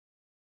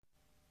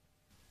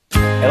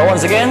Hello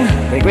once again,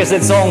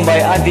 requested song by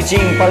Auntie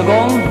Ching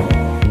Palcon.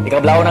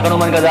 Ikablaw na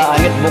kanuman kada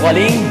Angit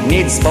Bukaling,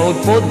 Needs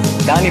Pahudpud,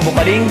 Danny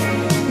Bukaling,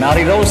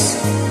 Mary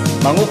Rose,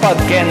 Mangupag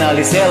Ken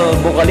Lisel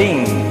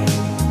Bukaling.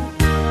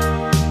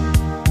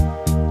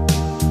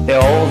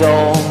 The old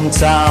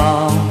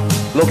hometown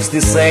looks the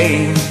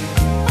same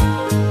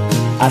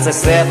as I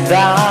step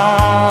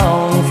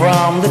down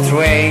from the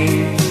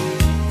train,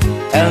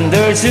 and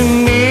there to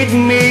meet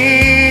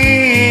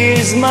me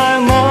is my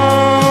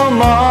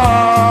mama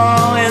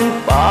and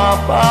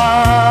papa.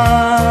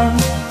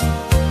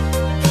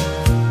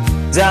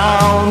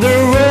 Down the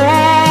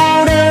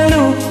road I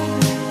look,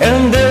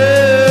 and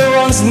there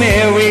runs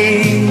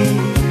Mary,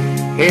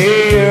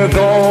 hair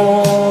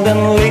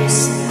golden,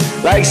 lips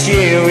like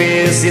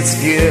cherries. It's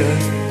good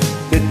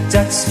to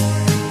touch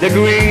the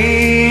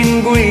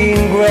green,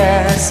 green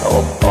grass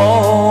of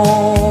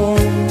home.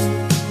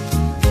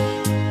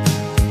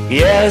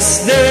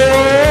 Yes, they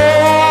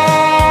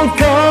all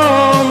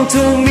come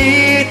to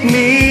meet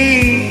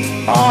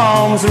me,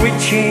 arms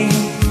reaching,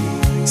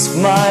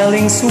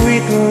 smiling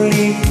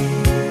sweetly.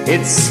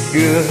 It's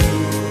good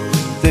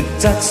to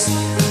touch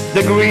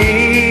the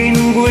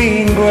green,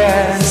 green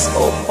grass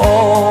of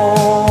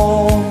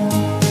home.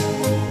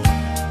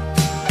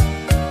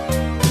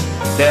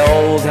 The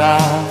old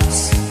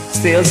house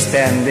still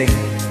standing,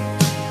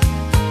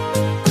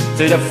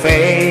 to the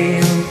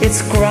fame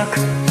it's cracked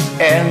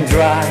and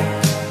dry,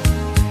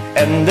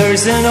 and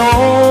there's an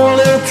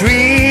older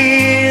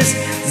trees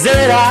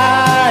that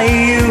I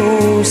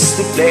used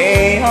to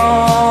play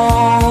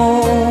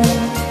on.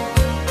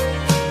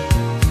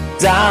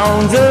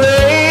 Down the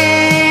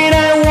lane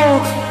I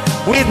walk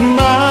with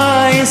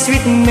my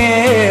sweet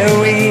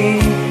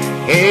Mary,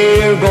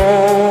 hair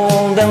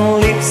golden,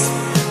 lips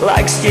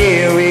like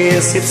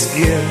cherries. It's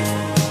good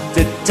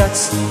to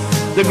touch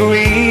the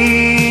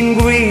green,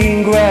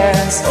 green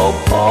grass of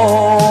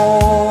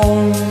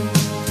home.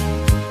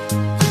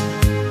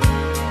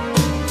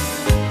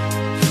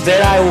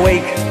 Then I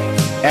wake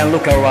and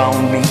look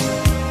around me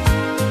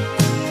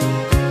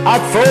at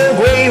 4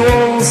 gray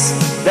walls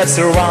that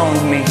surround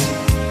me,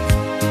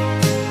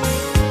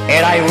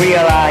 and I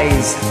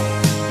realize,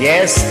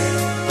 yes,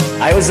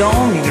 I was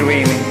only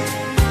dreaming.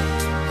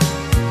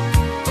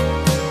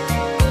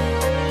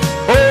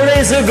 Oh,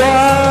 there's a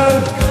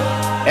guard,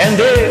 and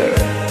there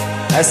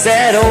I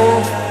said,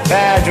 oh,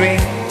 Padre,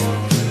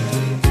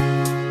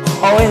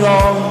 all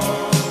along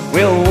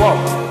we'll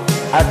walk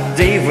at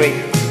daybreak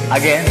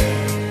again.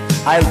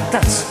 I'll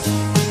touch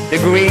the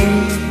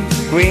green,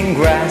 green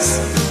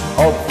grass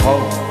of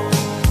home.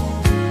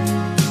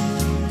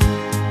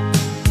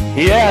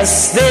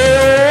 Yes,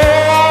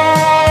 they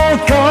all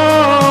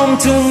come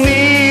to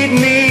meet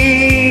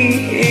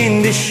me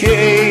in the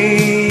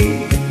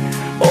shade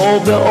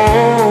of the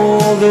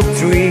old oak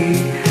tree,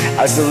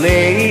 as the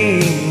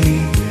lane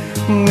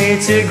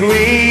meets the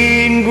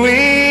green,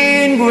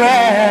 green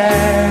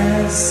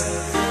grass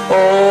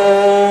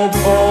of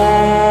home.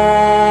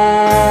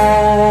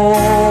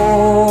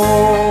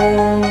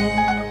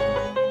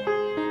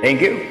 Thank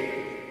you.